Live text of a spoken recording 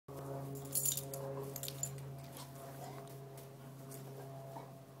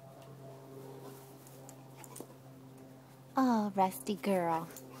Oh, Rusty girl.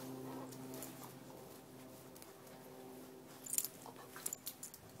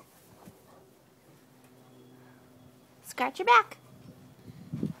 Scratch your back.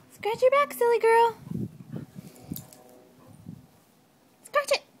 Scratch your back, silly girl.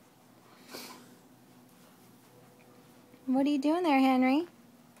 Scratch it. What are you doing there, Henry?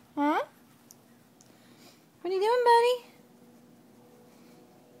 Huh? What are you doing, buddy?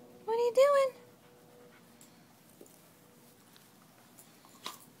 What are you doing?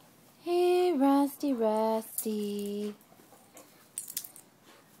 Hey, Rusty.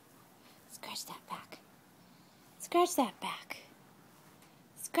 Scratch that back. Scratch that back.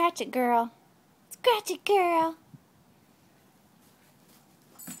 Scratch it, girl. Scratch it, girl.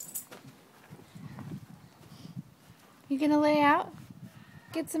 You gonna lay out?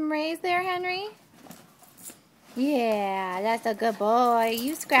 Get some rays there, Henry? Yeah, that's a good boy.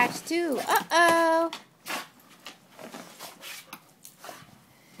 You scratch too. Uh-oh.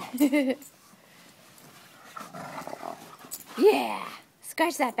 Yeah,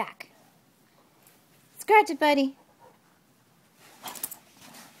 scratch that back. Scratch it, buddy.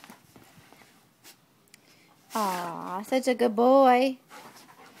 Aw, such a good boy.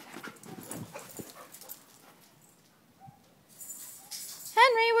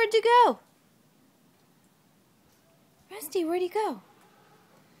 Henry, where'd you go? Rusty, where'd he go?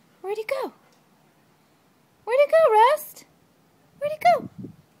 Where'd he go? Where'd he go, Rust? Where'd he go?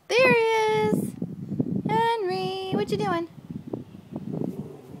 There he is. Henry, what you doing?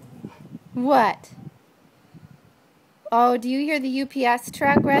 What? Oh, do you hear the UPS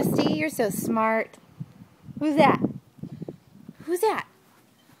truck, Rusty? You're so smart. Who's that? Who's that?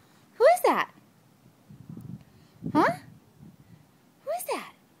 Who is that? Huh? Who is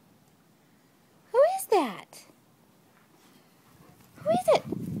that? Who is that? Who is it?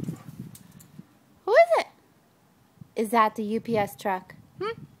 Who is it? Is that the UPS truck?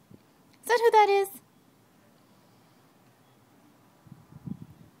 Is that who that is?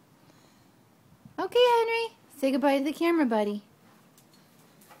 Okay, Henry. Say goodbye to the camera, buddy.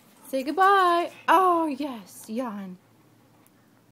 Say goodbye. Oh, yes. Yawn.